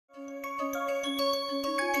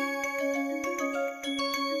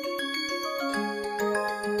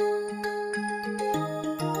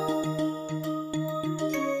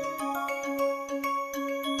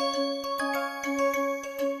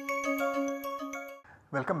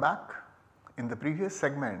Welcome back. In the previous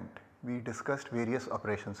segment we discussed various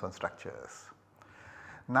operations on structures.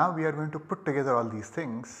 Now we are going to put together all these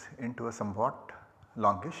things into a somewhat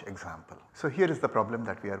longish example. So here is the problem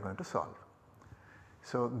that we are going to solve.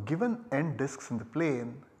 So given n disks in the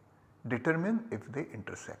plane, determine if they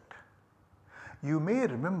intersect. You may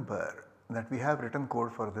remember that we have written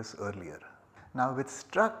code for this earlier. Now with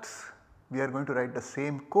structs we are going to write the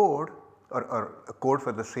same code or a code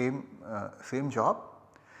for the same job,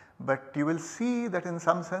 but you will see that in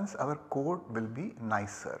some sense our code will be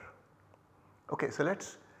nicer. Okay, so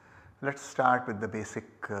let's start with the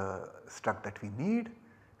basic struct that we need.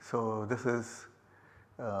 So this is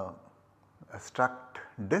a struct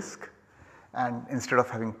disk, and instead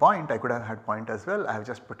of having point I could have had point as well. I have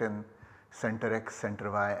just put in center x,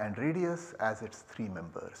 center y and radius as its 3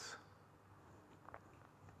 members.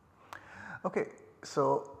 Okay,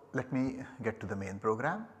 so let me get to the main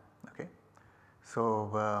program. Okay.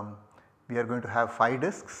 So we are going to have 5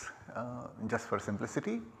 disks just for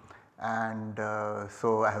simplicity, and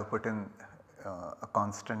so I have put in a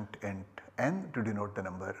constant int n to denote the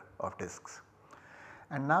number of disks.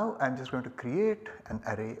 And now I am just going to create an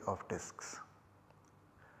array of disks.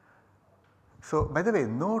 So by the way,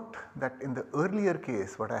 note that in the earlier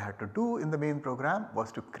case what I had to do in the main program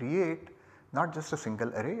was to create not just a single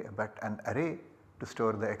array, but an array to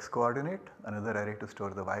store the x coordinate, another array to store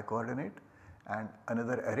the y coordinate and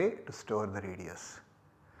another array to store the radius.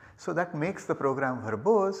 So that makes the program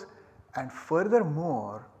verbose, and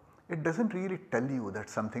furthermore it does not really tell you that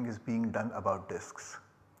something is being done about disks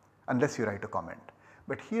unless you write a comment.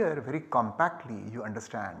 But here very compactly you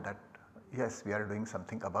understand that yes, we are doing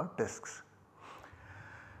something about disks.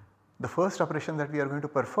 The first operation that we are going to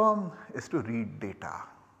perform is to read data.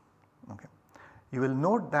 Okay. You will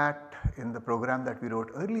note that in the program that we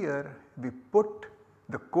wrote earlier we put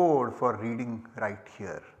the code for reading right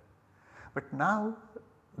here, but now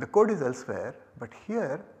the code is elsewhere, but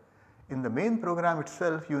here in the main program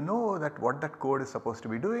itself you know that what that code is supposed to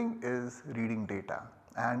be doing is reading data,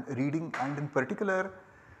 and in particular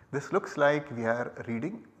this looks like we are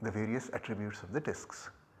reading the various attributes of the disks.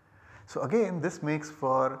 So again this makes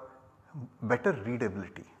for better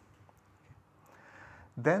readability.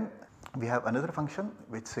 Then we have another function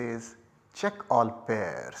which says check all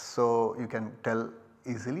pairs. So you can tell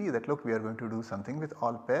easily that look, we are going to do something with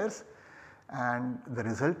all pairs and the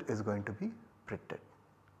result is going to be printed.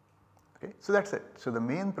 Okay. So that is it. So the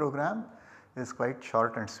main program is quite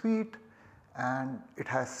short and sweet, and it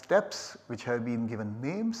has steps which have been given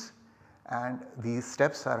names, and these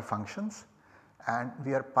steps are functions, and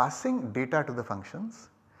we are passing data to the functions,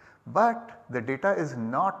 but the data is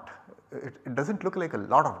not, it does not look like a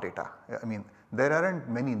lot of data. I mean there are not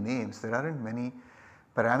many names, there are not many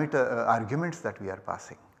parameter arguments that we are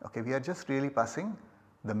passing. Okay, we are just really passing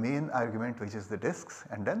the main argument which is the disks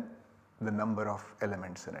and then the number of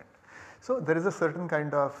elements in it. So there is a certain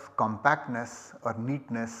kind of compactness or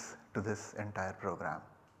neatness to this entire program.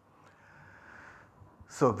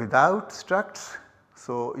 So without structs,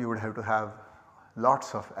 so you would have to have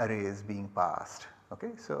lots of arrays being passed.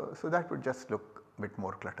 Okay, so that would just look a bit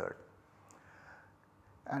more cluttered.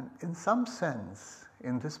 And in some sense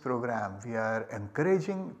in this program we are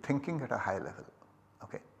encouraging thinking at a high level.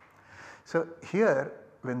 Okay. So here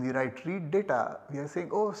when we write read data we are saying,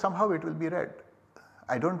 oh, somehow it will be read.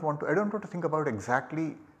 I do not want to think about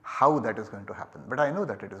exactly how that is going to happen, but I know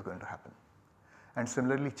that it is going to happen. And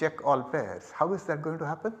similarly check all pairs, how is that going to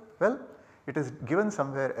happen? Well, it is given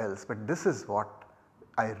somewhere else, but this is what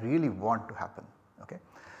I really want to happen. Okay.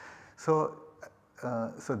 So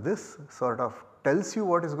this sort of tells you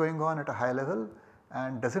what is going on at a high level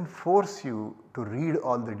and does not force you to read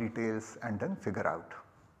all the details and then figure out.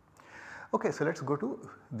 Okay, so let us go to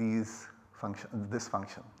this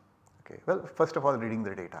function. Okay. Well, first of all, reading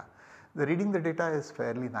the data. The reading the data is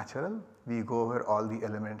fairly natural. We go over all the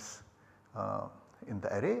elements in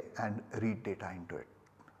the array and read data into it.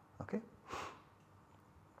 Okay.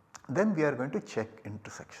 Then we are going to check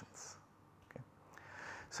intersections. Okay.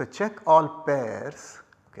 So check all pairs,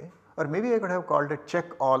 okay, or maybe I could have called it check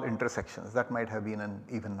all intersections, that might have been an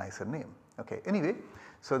even nicer name. Okay. Anyway,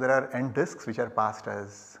 so there are n disks which are passed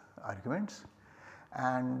as arguments,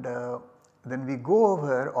 and then we go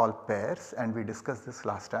over all pairs, and we discussed this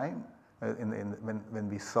last time when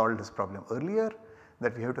we solved this problem earlier,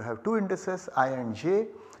 that we have to have 2 indices I and j,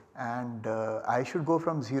 and I should go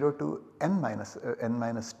from 0 to n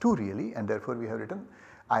minus 2 really, and therefore we have written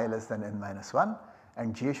I less than n minus 1,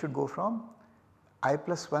 and j should go from I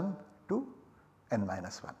plus 1 to n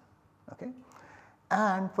minus 1. Okay.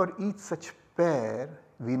 And for each such pair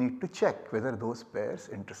we need to check whether those pairs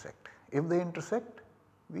intersect. If they intersect,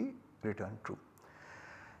 we return true.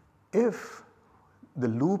 If the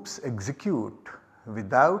loops execute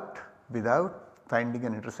without finding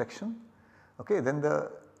an intersection, okay, then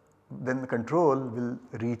the control will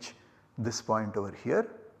reach this point over here,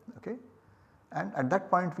 okay, and at that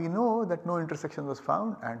point we know that no intersection was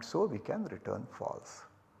found, and so we can return false.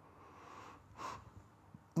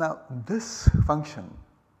 Now this function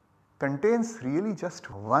contains really just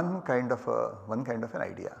one kind of an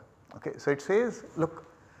idea, okay. So it says, look,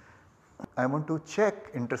 I want to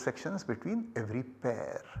check intersections between every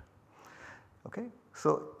pair, okay.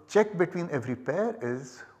 So check between every pair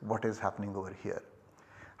is what is happening over here.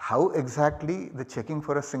 How exactly the checking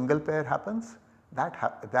for a single pair happens,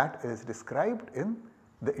 that is described in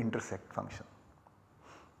the intersect function.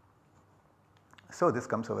 So this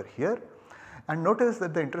comes over here, and notice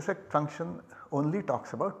that the intersect function only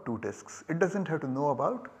talks about 2 disks. It does not have to know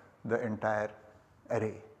about the entire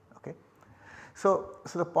array, okay. So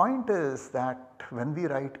the point is that when we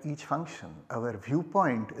write each function, our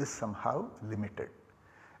viewpoint is somehow limited,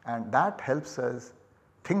 and that helps us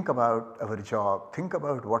think about our job, think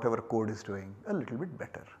about what our code is doing a little bit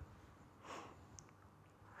better.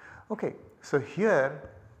 Okay, so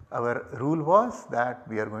here our rule was that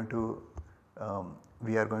we are going to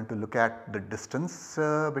look at the distance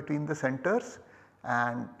between the centers,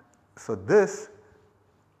 and so this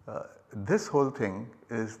whole thing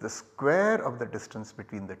is the square of the distance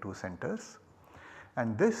between the 2 centers,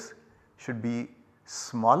 and this should be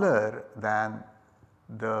smaller than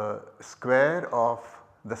the square of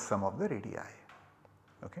the sum of the radii,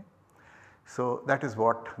 okay. So that is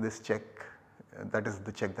what this check, that is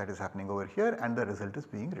the check that is happening over here, and the result is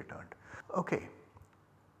being returned. Okay,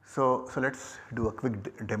 so let us do a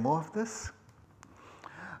quick demo of this.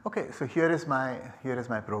 Okay, so here is my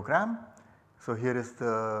program. So here is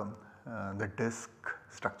the disk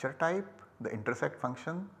structure type, the intersect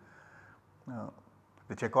function,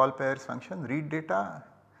 the check all pairs function, read data.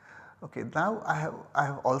 Okay, now I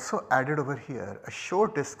have also added over here a show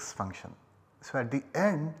disks function. So at the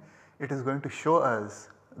end it is going to show us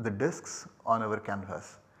the disks on our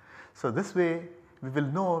canvas. So this way we will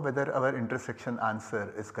know whether our intersection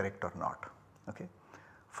answer is correct or not, okay.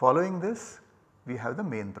 Following this we have the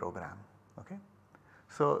main program, okay.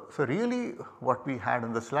 So really what we had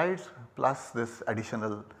on the slides plus this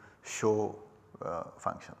additional show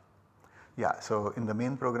function. Yeah, so in the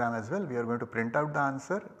main program as well we are going to print out the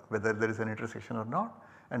answer whether there is an intersection or not,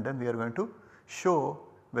 and then we are going to show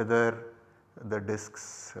whether the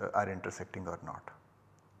disks are intersecting or not.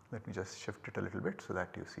 Let me just shift it a little bit so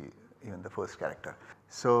that you see even the first character.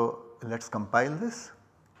 So let us compile this.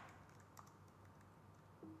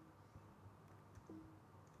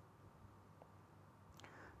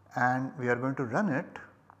 And we are going to run it,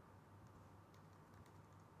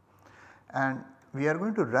 and we are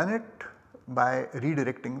going to run it by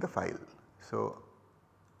redirecting the file. So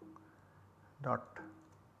dot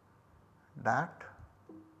dat,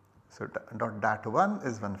 so dot dat1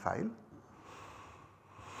 is one file.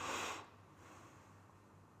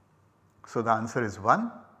 So the answer is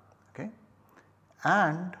 1, okay,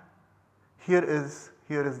 and here is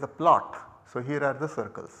the plot. So here are the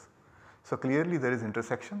circles. So clearly there is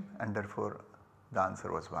intersection, and therefore the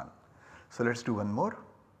answer was 1. So let us do one more.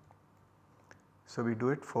 So we do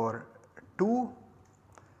it for 2,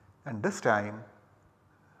 and this time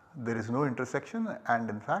there is no intersection, and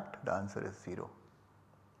in fact the answer is 0.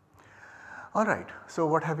 Alright, so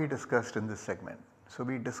what have we discussed in this segment? So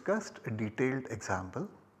we discussed a detailed example,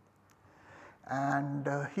 and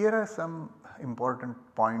here are some important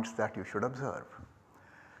points that you should observe.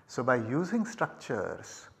 So by using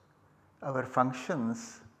structures, our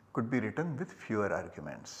functions could be written with fewer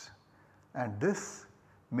arguments, and this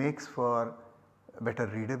makes for better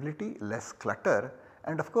readability, less clutter,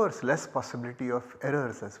 and of course less possibility of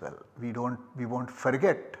errors as well. We will not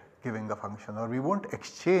forget giving a function, or we will not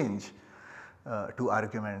exchange 2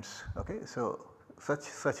 arguments, okay. So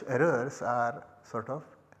such errors are sort of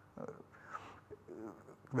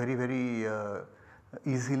very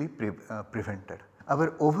easily prevented.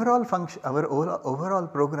 Our overall function, our overall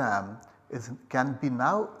program can be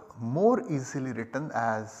now more easily written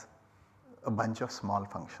as a bunch of small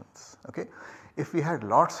functions, okay. If we had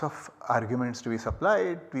lots of arguments to be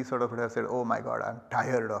supplied, we sort of would have said, oh my god, I am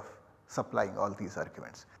tired of supplying all these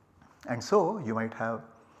arguments. And so you might have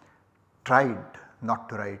tried not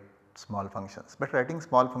to write small functions, but writing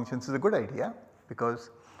small functions is a good idea, because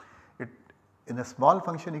in a small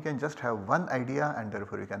function you can just have one idea, and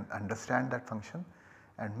therefore you can understand that function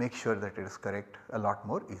and make sure that it is correct a lot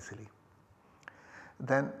more easily.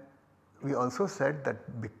 Then we also said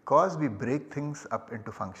that because we break things up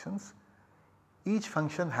into functions, each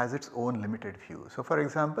function has its own limited view. So, for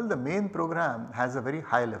example, the main program has a very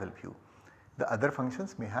high level view, the other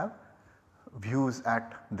functions may have views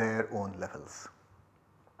at their own levels.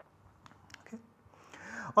 Okay.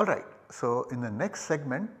 Alright, so in the next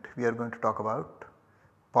segment we are going to talk about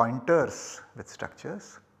pointers with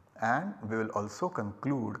structures, and we will also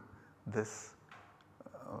conclude this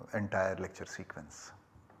entire lecture sequence.